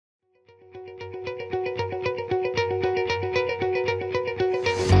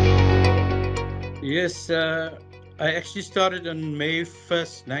Yes, I actually started on May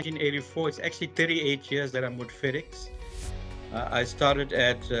 1st, 1984. It's actually 38 years that I'm with FedEx. I started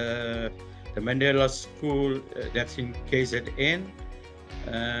at the Mandela School, that's in KZN.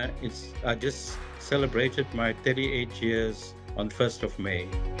 I just celebrated my 38 years on 1st of May.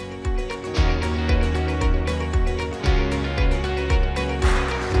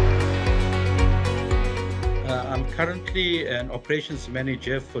 I'm currently an operations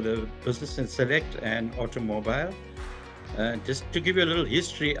manager for the Business and Select and Automobile. Just to give you a little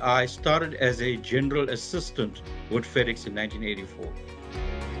history, I started as a general assistant with FedEx in 1984.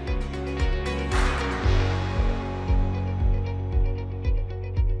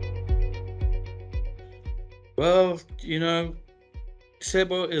 Well,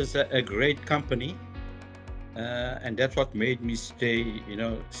 Sebo is a great company, and that's what made me stay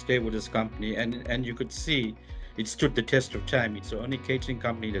with this company. And you could see it stood the test of time. It's the only catering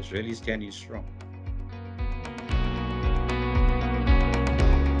company that's really standing strong.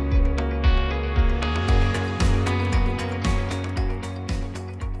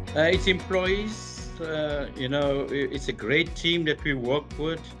 Its employees, it's a great team that we work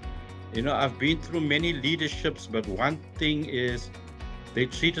with. I've been through many leaderships, but one thing is they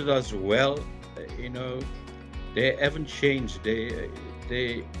treated us well. You know, they haven't changed. They're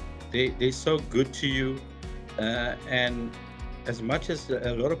so good to you. And as much as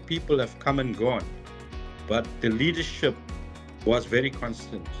a lot of people have come and gone, but the leadership was very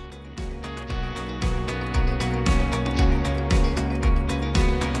constant.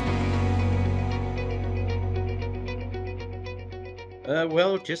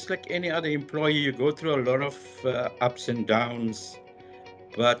 Well, just like any other employee, you go through a lot of ups and downs.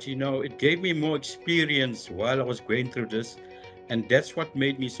 But it gave me more experience while I was going through this, and that's what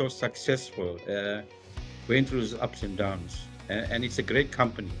made me so successful, going through those ups and downs. And it's a great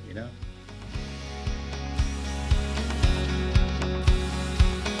company.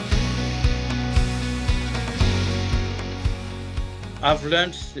 I've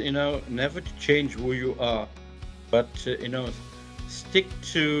learned, never to change who you are, but stick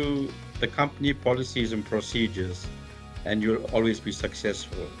to the company policies and procedures, and you'll always be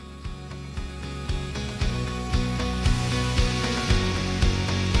successful.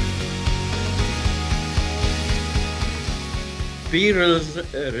 Be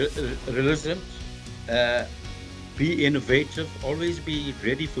realism, uh, be innovative, always be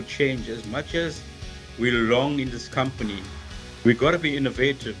ready for change. As much as we long in this company, we got to be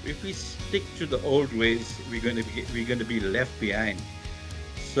innovative. If we stick to the old ways, we're going to be left behind.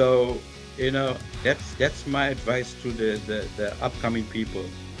 So, that's my advice to the upcoming people,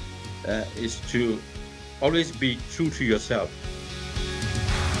 is to always be true to yourself.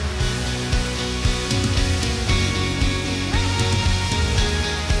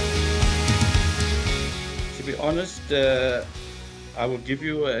 To be honest, I will give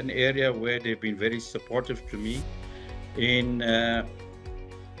you an area where they've been very supportive to me. In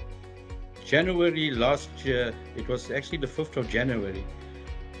January last year, it was actually the 5th of January,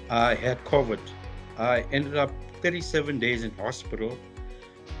 I had COVID. I ended up 37 days in hospital.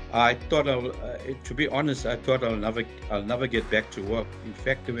 To be honest, I thought I'll never get back to work. In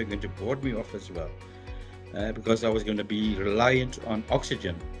fact, they were going to board me off as well, because I was going to be reliant on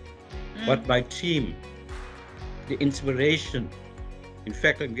oxygen. But my team, the inspiration, in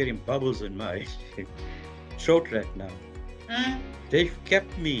fact, I'm getting bubbles in my throat right now. They've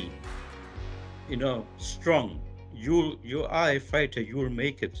kept me, strong. You are a fighter. You'll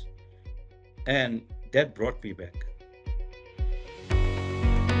make it, and that brought me back.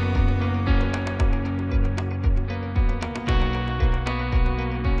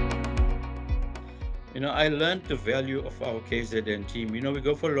 I learned the value of our KZN team. We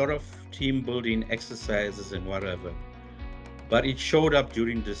go for a lot of team building exercises and whatever, but it showed up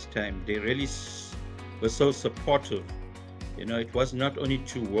during this time. They really were so supportive. It was not only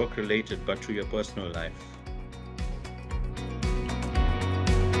to work related, but to your personal life.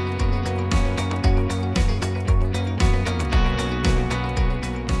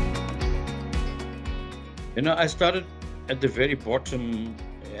 I started at the very bottom.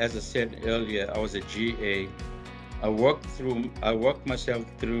 As I said earlier, I was a GA. I worked myself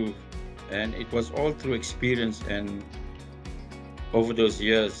through, and it was all through experience. And over those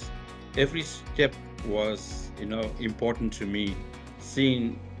years, every step was, important to me,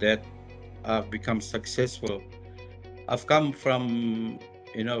 seeing that I've become successful. I've come from,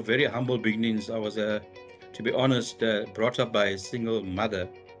 very humble beginnings. I was, to be honest, brought up by a single mother,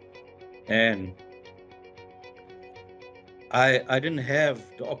 and I didn't have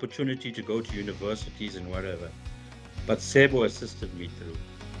the opportunity to go to universities and whatever, but Sebo assisted me through.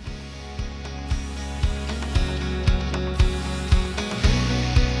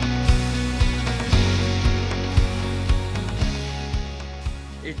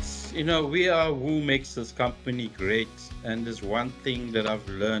 it's, we are who makes this company great. And there's one thing that I've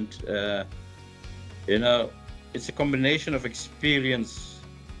learned, you know, it's a combination of experience.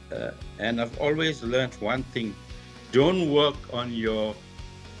 And I've always learned one thing: don't work on your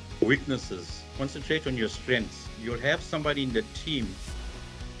weaknesses, concentrate on your strengths. You'll have somebody in the team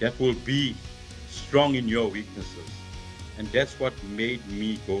that will be strong in your weaknesses. And that's what made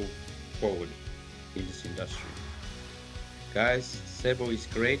me go forward in this industry. Guys, Sebo is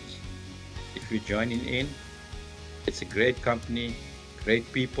great. If you're joining in, it's a great company, great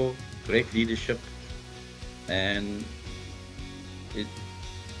people, great leadership, and it,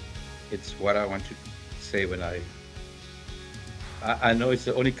 it's what I want to say when I know it's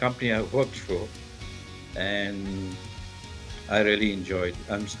the only company I worked for, and I really enjoyed.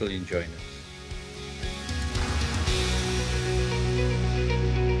 I'm still enjoying it.